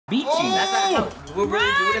beat you. That's not how we're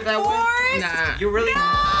really doing it that way. Nah. You really?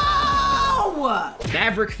 No!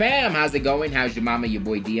 Maverick fam, how's it going? How's your mama, your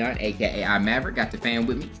boy Dion, aka iMAVERIQ. Got the fam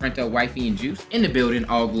with me, Trento, Wifey, and Juice in the building.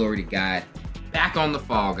 All glory to God. Back on the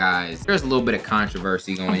fall, guys. There's a little bit of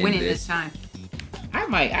controversy going into Winning this. this time.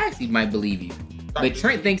 I actually might believe you. But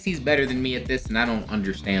Trent thinks he's better than me at this, and I don't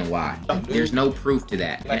understand why. There's no proof to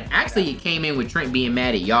that. And actually, it came in with Trent being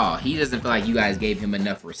mad at y'all. He doesn't feel like you guys gave him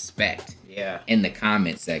enough respect. Yeah. In the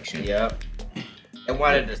comment section. Yep. They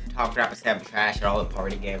wanted to talk crap and stab trash at all the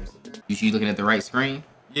party games. You looking at the right screen?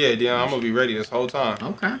 Yeah, Dion, I'm gonna be ready this whole time.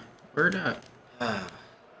 Okay. Word up.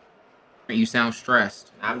 You sound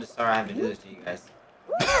stressed. I'm just sorry I have to do this to you guys.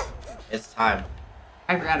 It's time.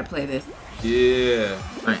 I forgot to play this. Yeah.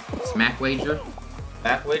 Trent, smack wager?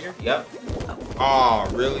 Back wager? Yep. Oh,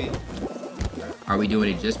 really? Are we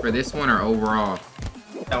doing it just for this one or overall?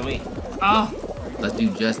 Tell me. Oh. Let's do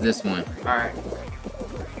just this one. Alright.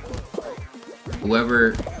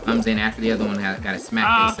 Whoever comes in after the other one gotta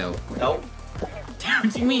smack themselves. Nope.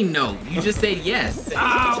 What do you mean no? You just said yes. You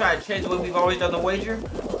try to change the way we've always done the wager?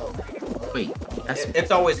 Wait, it's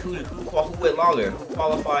always who went longer, who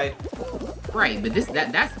qualified. Right, but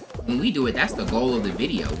that's when we do it, that's the goal of the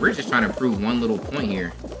video. We're just trying to prove one little point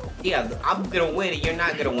here. Yeah, I'm gonna win and you're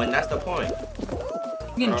not gonna win. That's the point.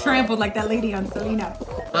 You're getting trampled like that lady on Selena.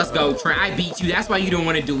 Let's go, Trent. I beat you. That's why you don't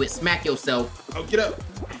want to do it. Smack yourself. Oh, get up.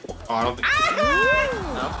 Oh, I don't think.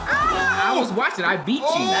 I was watching. I beat you.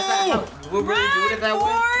 That's not how we're really doing it that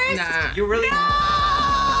way. Nah. You really?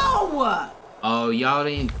 No! Oh, y'all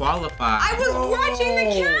didn't qualify. I was watching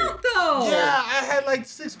the count though. Yeah, I had like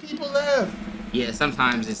 6 people left. Yeah,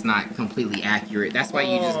 sometimes it's not completely accurate. That's why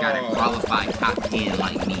you just gotta qualify top 10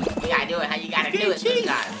 like me. You gotta do it how you gotta do it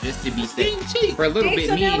sometimes. Just to be safe. For a little bit,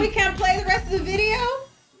 so me now and... we can't play the rest of the video?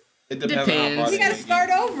 It depends on how far We gotta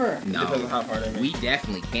start over. It depends on how far they make. We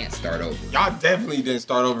definitely can't start over. Y'all definitely didn't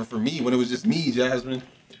start over for me when it was just me, Jasmine.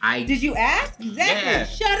 Did you ask? Exactly. Yeah.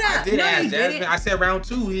 Shut up. I did No, ask you Jasmine. didn't. I said round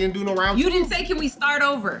 2. He didn't do no round 2. You didn't say, can we start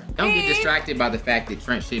over? Don't get distracted by the fact that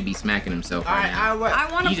Trent should be smacking himself right now.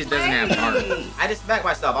 I want to He just doesn't have heart. I just smacked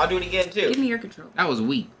myself. I'll do it again too. Give me your control. That was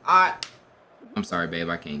weak. I'm sorry, babe.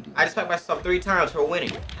 I can't do that. I just smacked myself 3 times for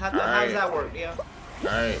winning. How does that work, Dion?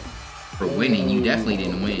 Alright. For winning, you definitely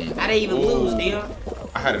didn't win. I didn't even lose, Dion.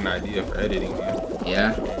 I had an idea for editing, Dion.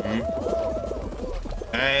 Yeah?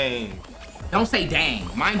 Dang. Don't say dang.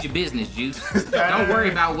 Mind your business, Juice. Don't worry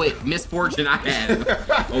about what misfortune I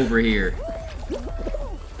have over here.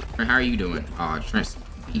 Trent, how are you doing? Oh, Trent's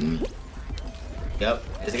beating me. Yep.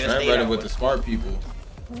 Trent running with the smart people.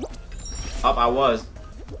 Up, I was.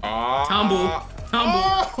 Tumble.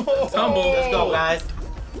 Let's go, guys.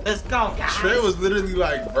 Let's go, guys. Trent was literally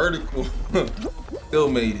like vertical. Still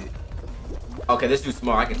made it. Okay, this dude's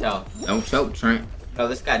smart. I can tell. Don't choke, Trent. No,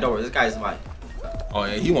 this guy don't. This guy's like. Oh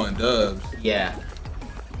yeah, he won dubs. Yeah.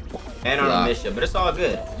 And on a mission, but it's all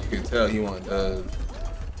good. You can tell he won dubs.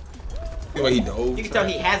 The way he dove. You can tell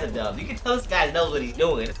he has a dub. You can tell this guy knows what he's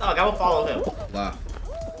doing. It's all. I'm gonna follow him. Wow.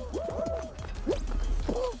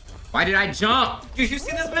 Why did I jump? Did you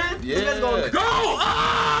see this man? Yeah. This man's going. Go!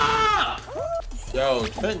 Ah! Yo,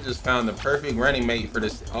 Trent just found the perfect running mate for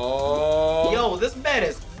this. Oh. Yo, this man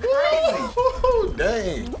is crazy. Woo,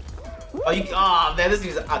 dang. Oh, man, this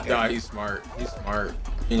dude's okay. Nah, he's smart. He's smart.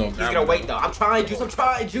 He's gonna wait though. I'm trying, Juice.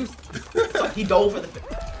 So he dove for the.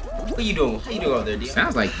 What are you doing? How you doing over there, Dion?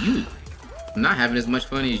 Sounds like you not having as much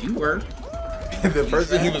fun as you were. The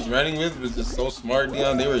person he was running with was just so smart,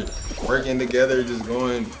 Dion. They were working together, just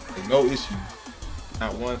going, like, no issues.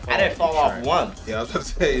 Not one fall. I didn't fall off once. Yeah, I was about to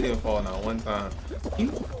say he didn't fall not one time. I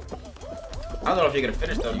don't know if you're gonna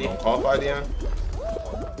finish though, You Dion. gonna qualify, Dion?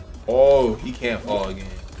 Oh, he can't fall again.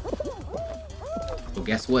 But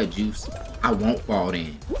guess what, Juice? I won't fall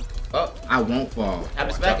then. Oh, I won't fall. have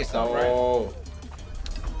to smack yourself, right?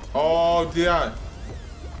 Oh, Dion.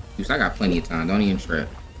 Juice, I got plenty of time. Don't even trip.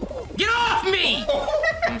 Get off me!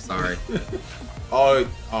 I'm sorry. Oh,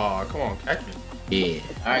 come on, catch me. Yeah.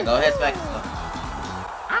 All right, go ahead, smack yourself.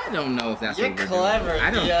 I don't know if that's You're what we're clever, doing.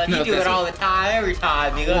 I don't Dion. know You if do it that's all the time, every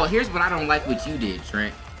time, nigga. Well, here's what I don't like what you did,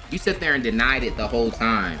 Trent. You sit there and denied it the whole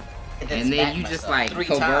time. And then you just like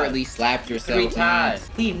covertly slapped yourself 3 times.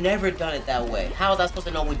 We've never done it that way. How was I supposed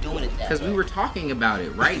to know we're doing it that way? Because we were talking about it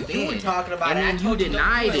right then. You were talking about and it. then I told you you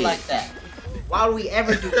denied don't do it like that. Why would we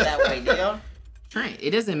ever do it that way, Dion? Trent, it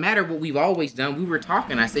doesn't matter what we've always done. We were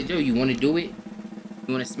talking. I said, yo, you want to do it?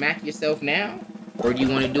 You want to smack yourself now? Or do you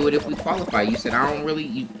want to do it if we qualify? You said, I don't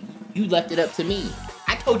really... You left it up to me.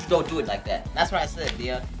 I told you don't do it like that. That's what I said,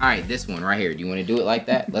 Dion. All right, this one right here. Do you want to do it like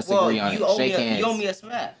that? Let's agree on it. Shake hands. You owe me a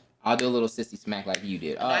smack. I'll do a little sissy smack like you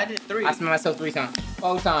did. I did 3. I smacked myself 3 times,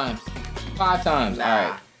 4 times, 5 times. Nah. All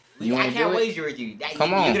right. You want I to can't do it? wager with you.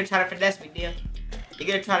 Come on. You're gonna try to finesse me, dear. You're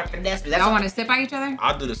gonna try to finesse me. That's Y'all all. want to sit by each other?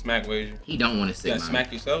 I'll do the smack wager. He don't want to sit. You gotta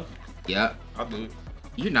smack yourself? Yep. I'll do it.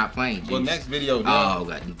 You're not playing, Juice. Well, next video, Oh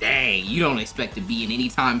god, dang! You don't expect to be in any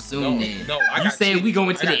time soon. Then no, I you got saying cheated. we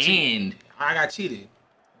going to I the got cheated. end? I got cheated.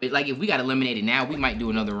 But like, if we got eliminated now, we might do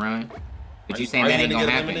another run. But you Are saying you that ain't gonna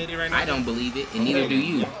gonna get happen? eliminated right now? I don't believe it, and neither do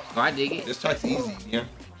you. So I dig it. This track's easy, yeah.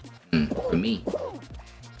 For me.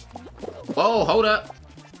 Whoa, hold up!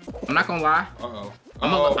 I'm not gonna lie. Uh-oh.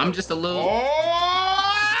 I'm just a little.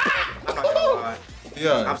 I'm not gonna lie.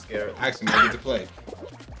 Yeah. I'm scared. Actually, I get to play.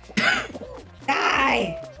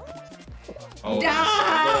 Die! Oh.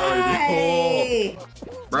 Die!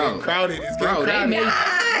 Bro, Crowded. It's getting bro, crowded.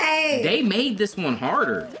 Die! they made this one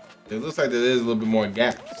harder. It looks like there is a little bit more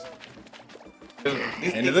gaps.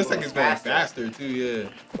 And it looks like it's going faster too, yeah.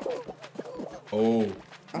 Oh.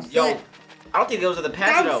 Yo, I don't think those are the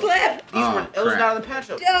patch Don't though. slip! It was not on the patch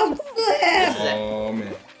though. Don't slip! Oh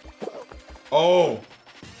man. Oh.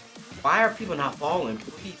 Why are people not falling?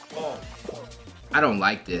 Please fall. I don't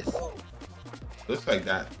like this. Looks like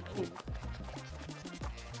that.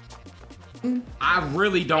 Oh. I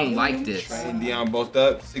really don't like this. Trent and Dion both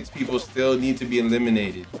up. 6 people still need to be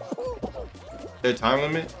eliminated. Is there a time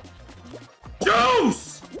limit?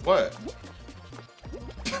 Juice! What?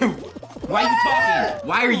 Why you talking?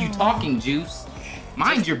 Why are you talking, Juice?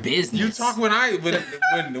 Mind your business. You talk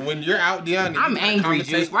when you're out, Dion. I'm angry,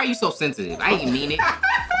 Juice. Why are you so sensitive? I ain't mean it.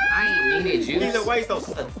 I ain't mean it, Juice. Either way, so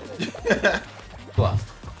sensitive. What?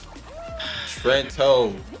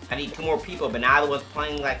 Trento. I need 2 more people, but now the one's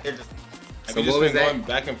playing like they're just. Have So you just what was been that? going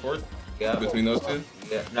back and forth Yeah. between those 2?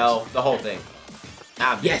 Yeah. No, the whole thing.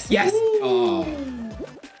 Nah, Yes, yes. Oh.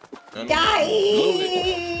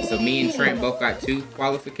 Die! So me and Trent both got 2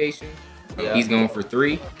 qualifications. Yeah. He's going for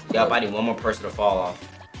 3. Yup, I need 1 more person to fall off.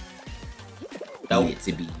 Nope. Need it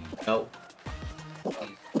to be. Nope.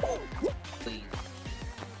 Please.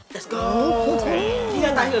 Let's go. You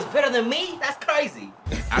thought he was better than me? That's crazy.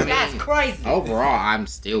 That's crazy. Overall, I'm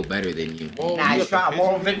still better than you. Whoa, Nah, you you got try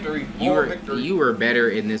moral victory. Moral victory. You were better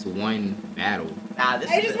in this one battle, Nah, this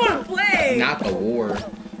I is just want to play! not the war.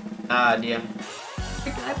 yeah.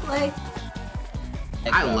 Can I play?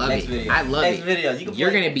 I love Next it. Video. I love Next it. video. You can You're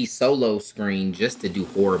play. gonna be solo screen just to do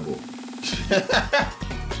horrible,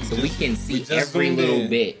 so we can see just every zoomed little in.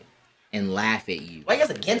 bit and laugh at you. Why you guys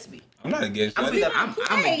against me? I'm not against you. I'm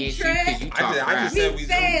I'm against you because you talk I crap. just said we We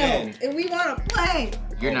zoomed in. failed, and we want to play.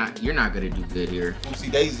 You're not gonna do good here.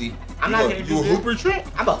 Oopsie Daisy. I'm You not a- gonna You do a good. hooper, Trent?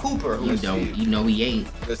 I'm a hooper. You Let's don't. see it. You know he ain't.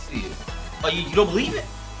 Let's see it. Oh, you don't believe it?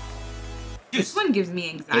 This one gives me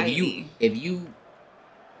anxiety. If you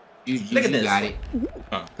Look at this. got it.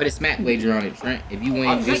 Huh. Put a smack wager on it, Trent. If you win,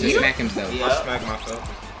 Oh, just you? smack himself. Yeah. I'll smack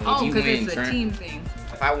myself. If Oh, you because win, it's a Trent, team thing.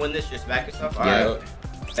 If I win this, you smack yourself? Yeah. Alright.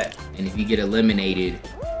 Bet. and if you get eliminated,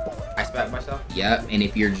 I smack myself? yep. And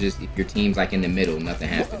if your team's like in the middle, nothing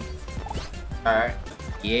happens. Alright.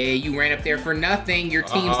 Yeah, you ran up there for nothing. Your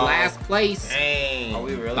team's last place Dang. Are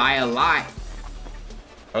we really? by a lot.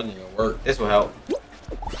 That ain't gonna work. This will help.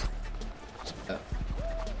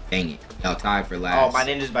 Dang it, y'all tied for Oh, last. my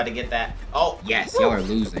ninja's about to get that. Oh. Yes, y'all are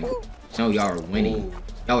losing. No, y'all are winning. Ooh.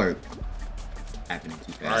 Y'all are happening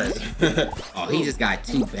too fast. Alright. Oh, he just got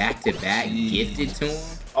 2 back-to-back Jeez. gifted to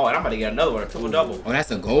him. Oh, and I'm about to get another one. A triple double. Oh,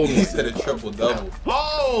 that's a gold He one. said a triple double.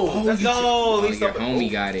 Oh! Let's go. Oh, Lisa. your homie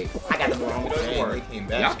got it. I got the wrong one. Don't Dang, worry. they came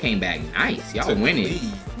back. Y'all came back nice. Y'all Took the winning. lead.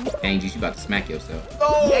 Dang, Juice, you about to smack yourself.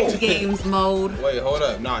 X No. Games mode. Wait, hold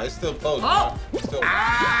up. Nah, it's still close. Oh. It's still...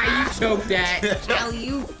 Ah, you choked that. Tell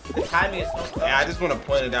you. The timing is so tough. Yeah, I just want to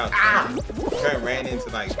point it out. Ah. Trent ran into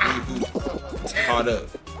like 3 hoops. Caught up.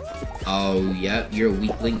 Oh, yep, you're a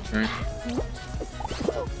weak link, Trent.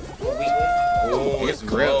 Oh, It's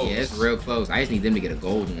real, yeah, it's real close. I just need them to get a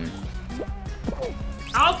gold one.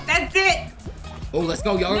 Oh, that's it. Oh, let's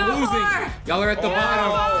go. Y'all are No losing. more. Y'all are at the bottom.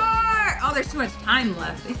 More. Oh, there's too much time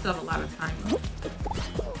left. They still have a lot of time.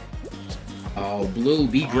 Oh, Blue,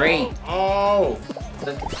 be great. Oh.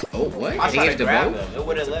 Oh, what? I They tried gave to the grab vote? him. It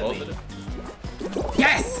wouldn't let Both me. of them.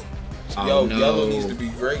 Yes. Oh, Yo, no. yellow needs to be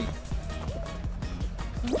great.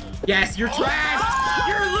 Yes, you're trash.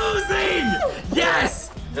 You're losing.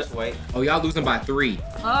 Yes. Just wait. Oh, y'all losing by 3.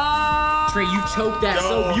 Oh. Trey, you choked that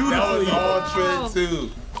so beautifully. That was all Trent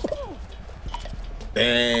too.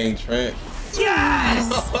 Dang, Trent.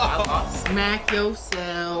 Yes! Smack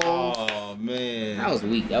yourself. Oh man. That was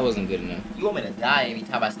weak. That wasn't good enough. You want me to die every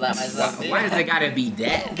time I slap myself? Why does it gotta be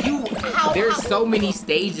death? There's so many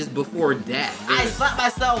stages before death. I slap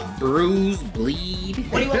myself. Bruise, bleed.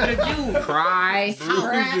 What do you want me to do? Cry.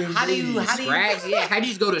 How do you? Scratch. Yeah. How do you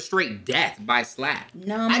just go to straight death by slap?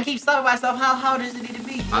 I keep slapping myself. How does it need to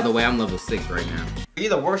be? By the way, I'm level 6 right now. You're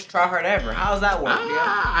the worst tryhard ever. How does that work?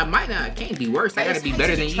 I might not. I can't be worse. I gotta be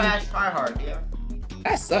better than you. Trash tryhard, yeah.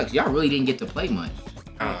 That sucks. Y'all really didn't get to play much.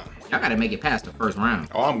 Y'all gotta make it past the first round.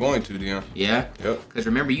 Oh, I'm going to, Dion. Yeah? Yep. Because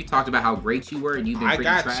remember, you talked about how great you were and you've been pretty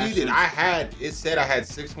trash. I got cheated. It said I had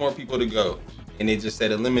 6 more people to go. And it just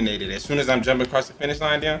said eliminated. As soon as I'm jumping across the finish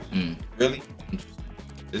line, Dion. Really?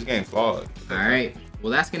 This game's flawed. All right.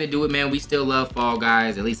 Well, that's gonna do it, man. We still love Fall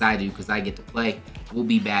Guys. At least I do, because I get to play. We'll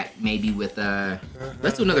be back maybe with,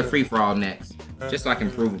 let's do another free-for-all next. Just so I can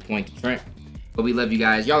prove a point to Trent. But we love you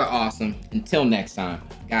guys. Y'all are awesome. Until next time,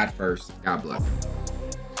 God first. God bless.